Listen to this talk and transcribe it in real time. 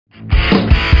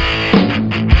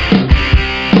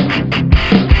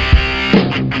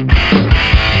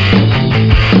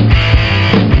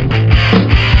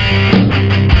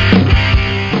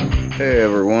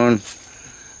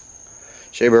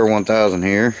Bear 1000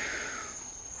 here.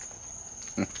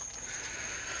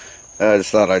 I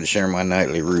just thought I'd share my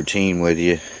nightly routine with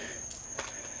you.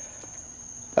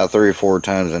 About 3 or 4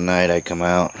 times a night I come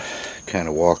out, kind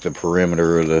of walk the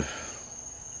perimeter of the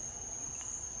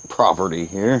property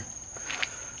here.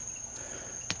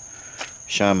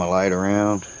 Shine my light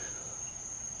around.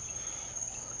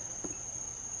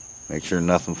 Make sure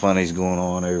nothing funny's going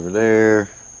on over there.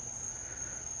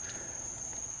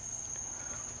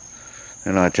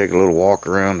 And I take a little walk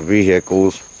around the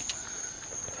vehicles.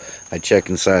 I check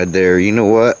inside there. You know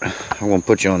what? I'm going to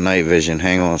put you on night vision.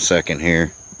 Hang on a second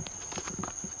here.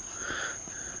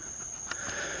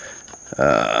 If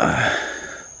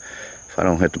I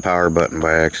don't hit the power button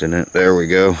by accident. There we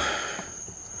go.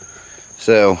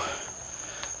 So,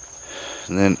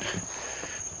 and then,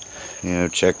 you know,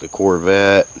 check the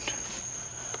Corvette.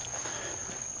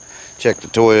 Check the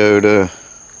Toyota.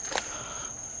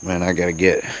 Man, I gotta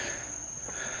get...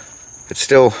 It's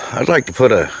still... I'd like to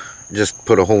put a... just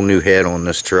put a whole new head on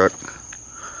this truck.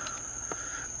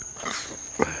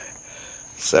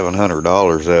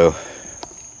 $700 though.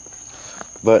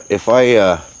 But if I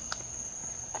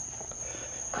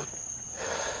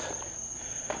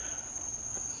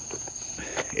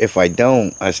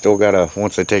don't, I still gotta,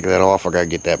 once I take that off, I gotta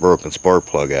get that broken spark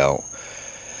plug out.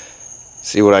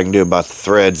 See what I can do about the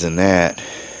threads in that.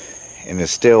 And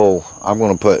it's still, I'm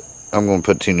gonna put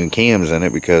 2 new cams in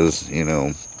it because, you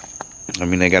know, I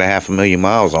mean, they got 500,000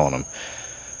 miles on them.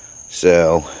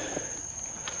 So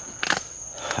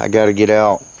I gotta get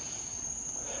out,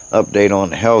 update on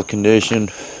the health condition.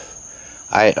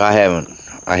 I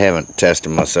haven't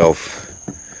tested myself.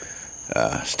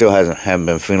 Still haven't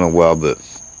been feeling well, but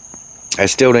I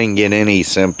still didn't get any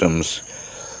symptoms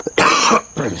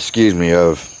excuse me,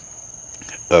 of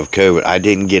COVID. I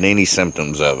didn't get any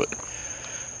symptoms of it.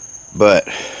 But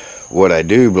what I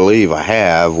do believe I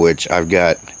have, which I've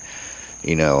got,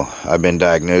 you know, I've been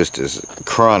diagnosed as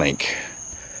chronic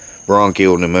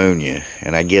bronchial pneumonia,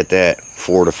 and I get that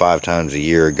 4 to 5 times a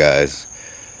year, guys.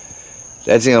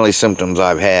 That's the only symptoms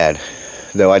I've had.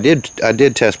 Though I did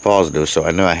test positive, so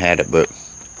I know I had it, but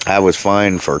I was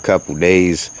fine for a couple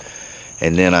days,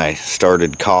 and then I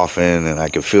started coughing, and I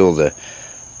could feel the,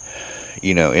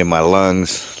 you know, in my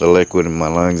lungs, the liquid in my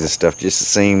lungs and stuff. Just the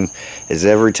same as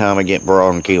every time I get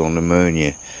bronchial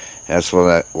pneumonia. That's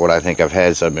what I think I've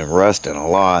had. So I've been resting a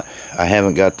lot. I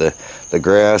haven't got the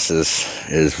grass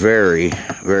is very,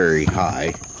 very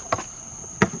high.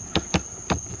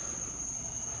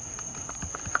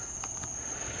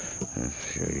 Let's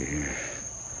show you here.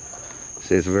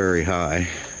 See, it's very high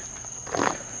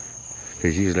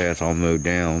because usually that's all mowed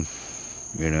down.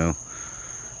 You know,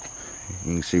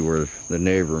 you can see where the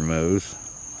neighbor mows,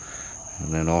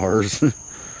 and then ours.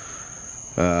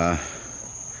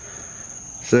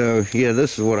 So yeah,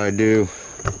 this is what I do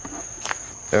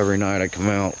every night. I come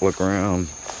out, look around.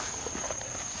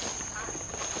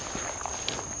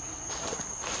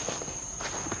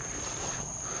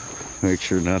 Make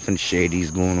sure nothing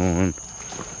shady's going on.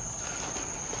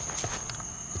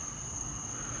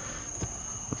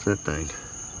 What's that thing?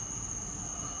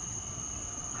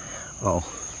 Oh,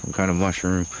 some kind of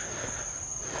mushroom.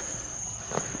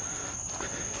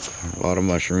 A lot of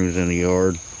mushrooms in the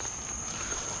yard.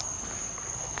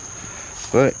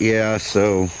 But yeah,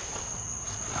 so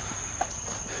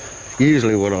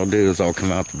usually what I'll do is I'll come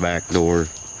out the back door,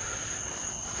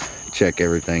 check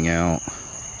everything out.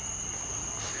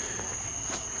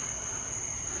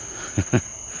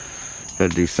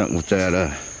 Gotta do something with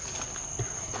that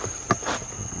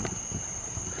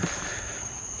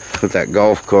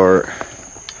golf cart.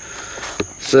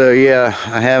 So yeah,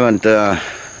 I haven't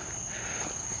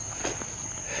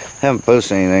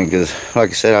posted anything because, like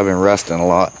I said, I've been resting a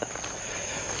lot.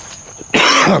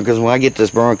 Because when I get this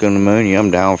bronchial pneumonia,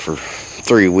 I'm down for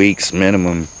 3 weeks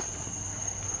minimum.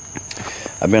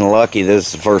 I've been lucky. This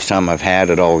is the first time I've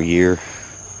had it all year.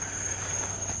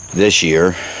 This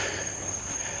year.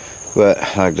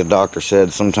 But like the doctor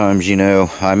said, sometimes, you know,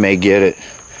 I may get it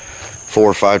 4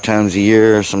 or 5 times a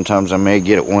year. Sometimes I may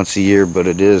get it once a year, but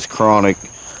it is chronic.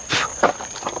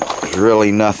 There's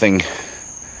really nothing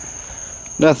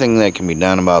that can be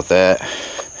done about that.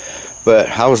 But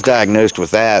I was diagnosed with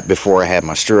that before I had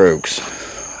my strokes.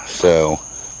 So,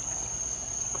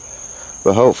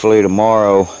 but hopefully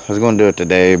tomorrow, I was going to do it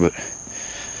today, but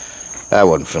I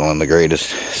wasn't feeling the greatest.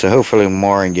 So hopefully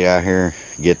tomorrow I can get out here,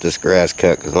 get this grass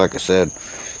cut. Because like I said,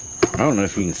 I don't know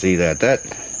if you can see that. That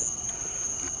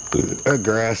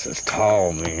grass is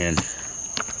tall, man.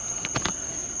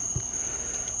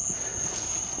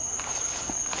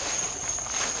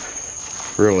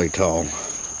 Really tall.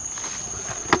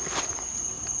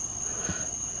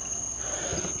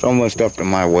 It's almost up to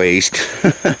my waist.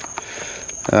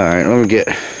 Alright,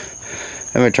 let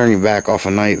me turn you back off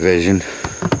of night vision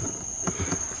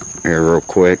here real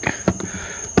quick.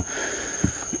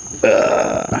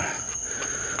 There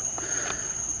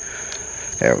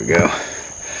we go.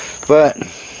 But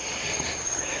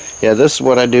yeah, this is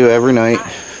what I do every night.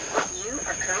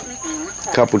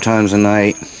 A couple times a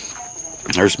night.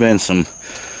 There's been some,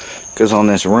 because on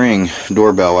this Ring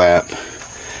doorbell app,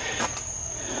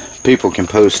 people can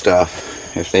post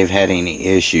stuff if they've had any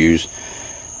issues.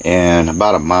 And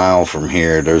about a mile from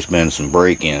here, there's been some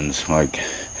break-ins. Like,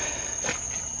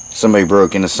 somebody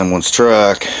broke into someone's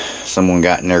truck, someone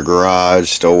got in their garage,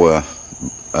 stole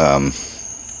a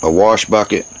wash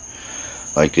bucket,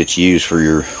 like it's used for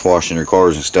your washing your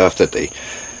cars and stuff, that they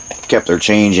kept their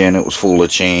change in. It was full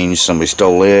of change. Somebody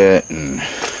stole it. And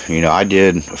you know, I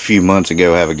did a few months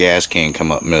ago have a gas can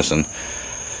come up missing,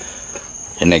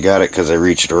 and they got it because they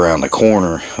reached around the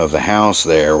corner of the house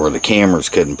there where the cameras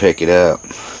couldn't pick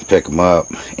them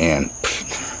up, and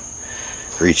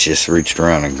just reached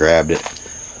around and grabbed it.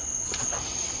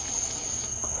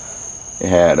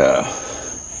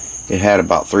 It had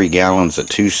about 3 gallons of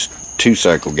two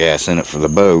cycle gas in it for the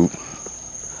boat.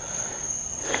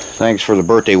 Thanks for the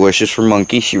birthday wishes for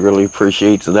Monkey. She really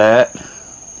appreciates that.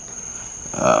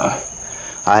 I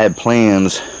had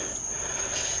plans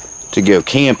to go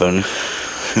camping,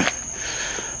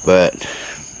 but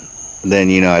then,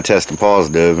 you know, I tested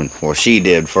positive, and well, she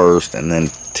did first, and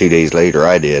then 2 days later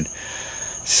I did.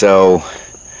 So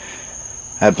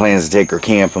I had plans to take her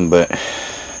camping, but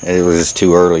it was just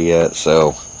too early yet.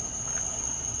 So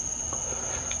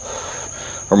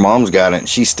her mom's got it, and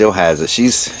she still has it.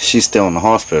 She's still in the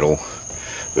hospital,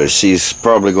 but she's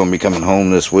probably going to be coming home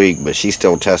this week. But she's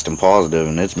still testing positive,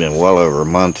 and it's been well over a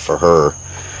month for her.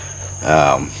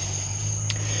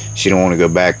 She don't want to go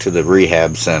back to the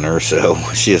rehab center, so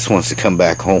she just wants to come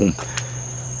back home.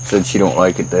 Said she don't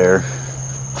like it there.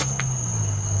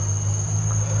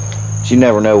 You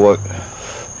never know what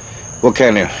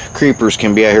kind of creepers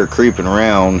can be out here creeping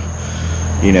around.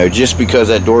 You know, just because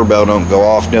that doorbell don't go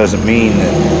off doesn't mean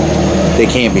that they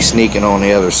can't be sneaking on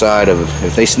the other side of it.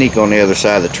 If they sneak on the other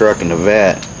side of the truck and the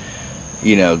vet,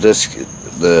 you know,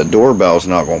 the doorbell's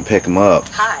not going to pick them up.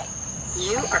 Hi,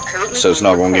 you are currently so it's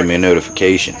not going to give me a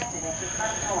notification,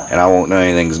 and I won't know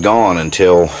anything's gone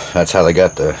until, that's how they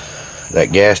got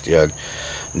that gas jug,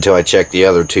 until I check the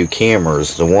other 2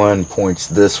 cameras. The one points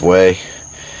this way,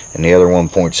 and the other one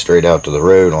points straight out to the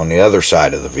road on the other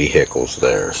side of the vehicles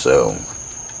there. So,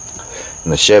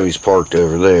 and the Chevy's parked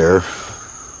over there.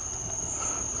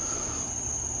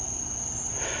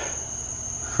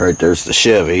 Right there's the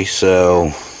Chevy.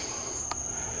 So,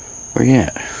 where you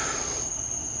at?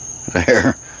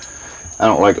 There. I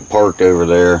don't like it parked over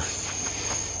there.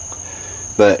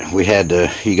 But we had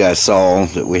to, you guys saw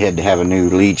that we had to have a new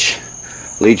leach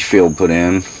field put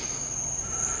in.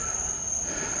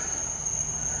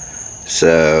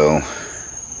 So,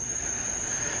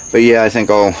 but yeah, I think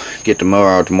I'll get the mower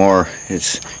out tomorrow.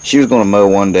 She was going to mow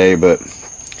one day, but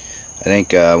I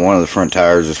think one of the front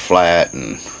tires is flat,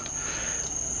 and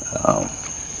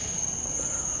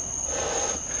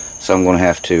so I'm going to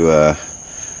have to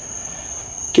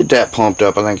get that pumped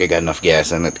up. I think I got enough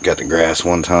gas in it to cut the grass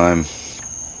one time.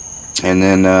 And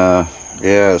then,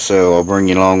 yeah, so I'll bring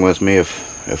you along with me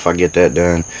if I get that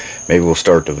done. Maybe we'll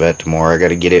start the vet tomorrow. I got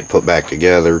to get it put back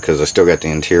together because I still got the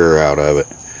interior out of it.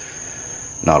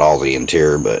 Not all the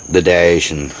interior, but the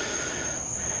dash, and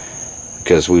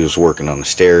because we was working on the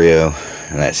stereo,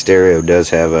 and that stereo does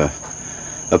have a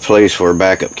place for a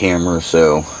backup camera,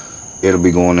 so it'll be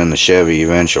going in the Chevy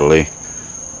eventually.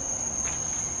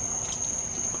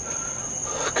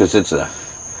 Because I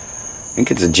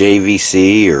think it's a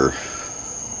JVC, or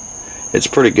it's a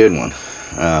pretty good one.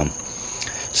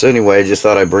 So anyway, I just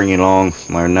thought I'd bring you along.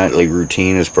 My nightly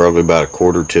routine is probably about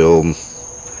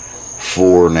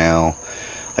 4:45 now.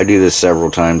 I do this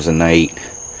several times a night.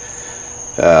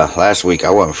 Last week I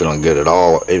wasn't feeling good at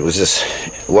all. It was just,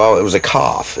 well, it was a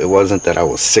cough. It wasn't that I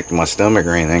was sick to my stomach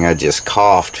or anything. I just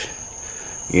coughed,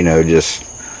 you know, just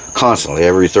constantly.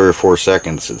 Every 3 or 4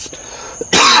 seconds, it's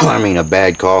I mean, a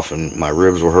bad cough, and my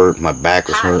ribs were hurt, my back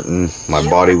was hurting, my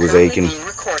body was aching.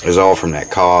 It was all from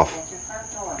that cough.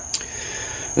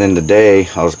 And then today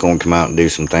I was going to come out and do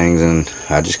some things, and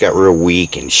I just got real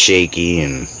weak and shaky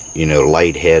and, you know,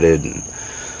 lightheaded, and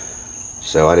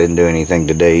so I didn't do anything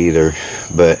today either.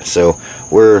 But so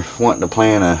we're wanting to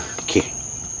plan a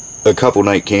couple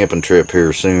night camping trip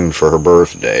here soon for her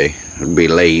birthday. It'll be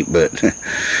late, but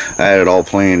I had it all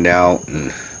planned out,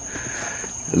 and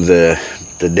the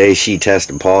day she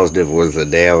tested positive was the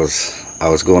day I was I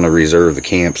was going to reserve the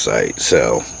campsite,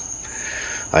 so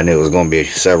I knew it was going to be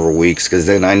several weeks, because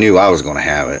then I knew I was going to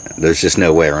have it. There's just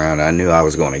no way around it. I knew I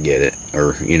was going to get it,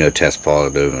 or, you know, test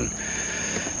positive, and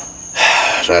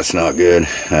that's not good.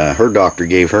 Her doctor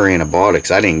gave her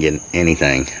antibiotics. I didn't get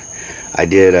anything. I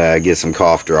did get some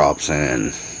cough drops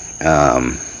and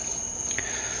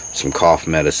some cough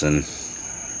medicine.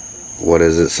 What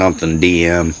is it? Something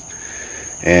DM.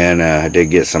 And I did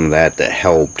get some of that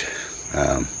helped.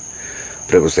 But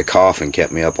it was the coughing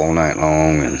kept me up all night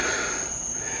long. And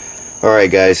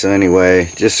alright guys, so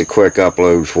anyway, just a quick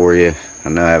upload for you. I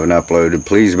know I haven't uploaded.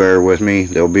 Please bear with me.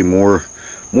 There'll be more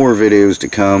videos to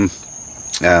come.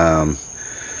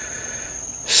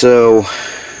 So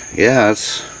yeah,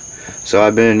 so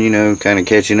I've been, you know, kind of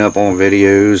catching up on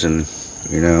videos, and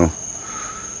you know,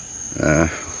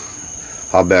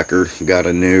 Becker got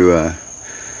a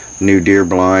new deer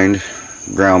blind,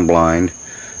 ground blind,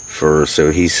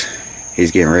 so he's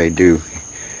getting ready to do.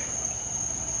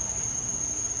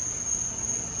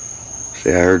 See,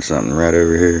 I heard something right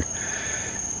over here.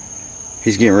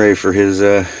 He's getting ready for his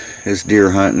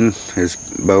deer hunting, his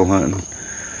bow hunting.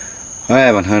 I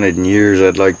haven't hunted in years.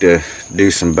 I'd like to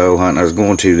do some bow hunting. I was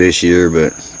going to this year,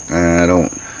 but I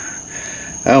don't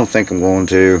think I'm going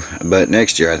to. But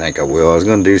next year I think I will. I was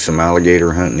going to do some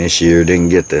alligator hunting this year. Didn't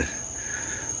get to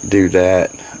do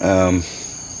that.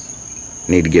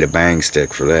 Need to get a bang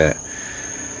stick for that.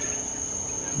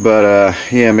 But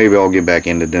yeah, maybe I'll get back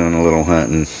into doing a little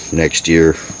hunting next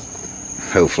year.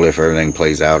 Hopefully, if everything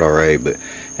plays out alright. But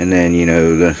and then, you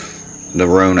know, the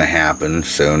Rona happened,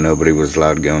 so nobody was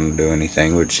allowed to go and do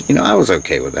anything, which, you know, I was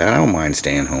okay with that. I don't mind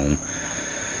staying home.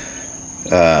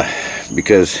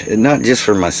 Because not just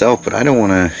for myself, but I don't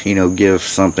want to, you know, give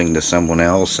something to someone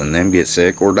else and them get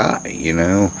sick or die, you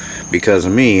know, because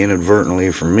of me, inadvertently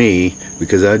for me,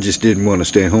 because I just didn't want to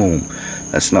stay home.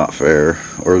 That's not fair.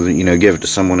 Or, you know, give it to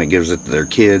someone that gives it to their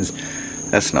kids.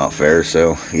 That's not fair.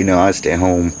 So, you know, I stay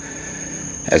home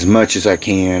as much as I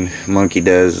can. Monkey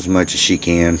does as much as she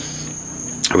can.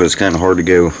 But it's kind of hard to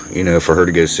go, you know, for her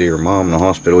to go see her mom in the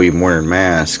hospital, even wearing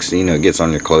masks. You know, it gets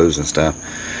on your clothes and stuff.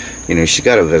 You know, she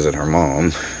got to visit her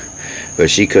mom, but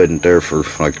she couldn't there for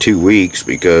like 2 weeks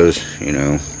because, you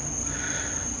know,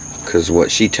 because what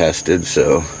she tested.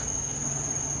 So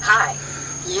Hi,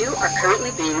 you are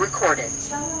currently being recorded.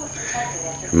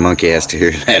 Monkey has to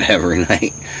hear that every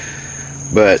night.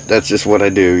 But that's just what I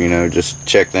do, you know, just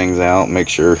check things out, make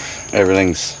sure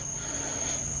everything's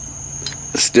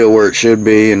still where it should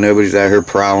be and nobody's out here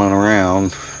prowling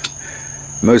around.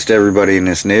 Most everybody in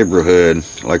this neighborhood,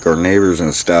 like our neighbors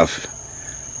and stuff,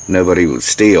 nobody would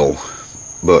steal.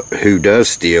 But who does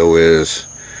steal is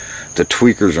the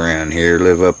tweakers around here.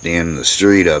 Live up the end of the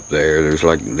street up there. There's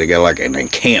like, they got like an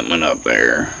encampment up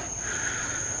there.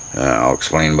 I'll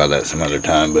explain about that some other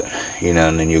time, but you know,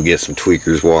 and then you'll get some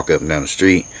tweakers walk up and down the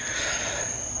street.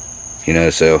 You know,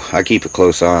 so I keep a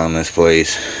close eye on this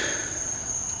place.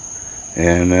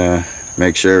 And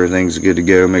make sure everything's good to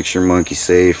go. Make sure Monkey's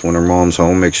safe. When her mom's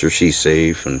home, make sure she's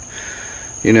safe. And,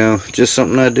 you know, just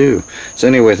something I do. So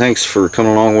anyway, thanks for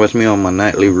coming along with me on my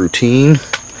nightly routine.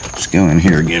 Let's go in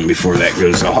here again before that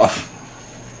goes off.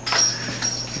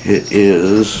 It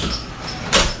is,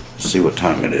 let's see what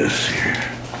time it is here.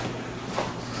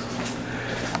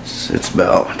 It's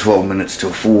about 12 minutes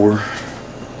till 4.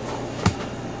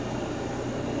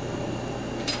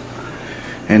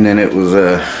 And then it was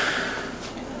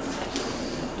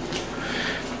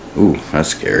ooh, that's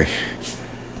scary.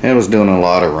 It was doing a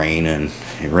lot of rain, and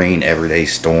it rained every day,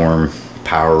 storm,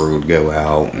 power would go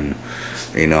out, and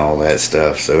you know, all that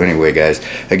stuff. So anyway guys,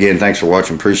 again, thanks for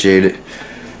watching, appreciate it.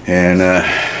 And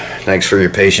thanks for your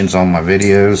patience on my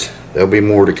videos. There'll be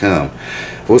more to come.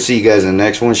 We'll see you guys in the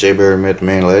next one. Shea Bear met the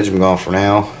Man Ledge. I'm gone for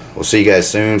now. We'll see you guys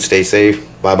soon. Stay safe.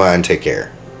 Bye bye and take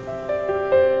care.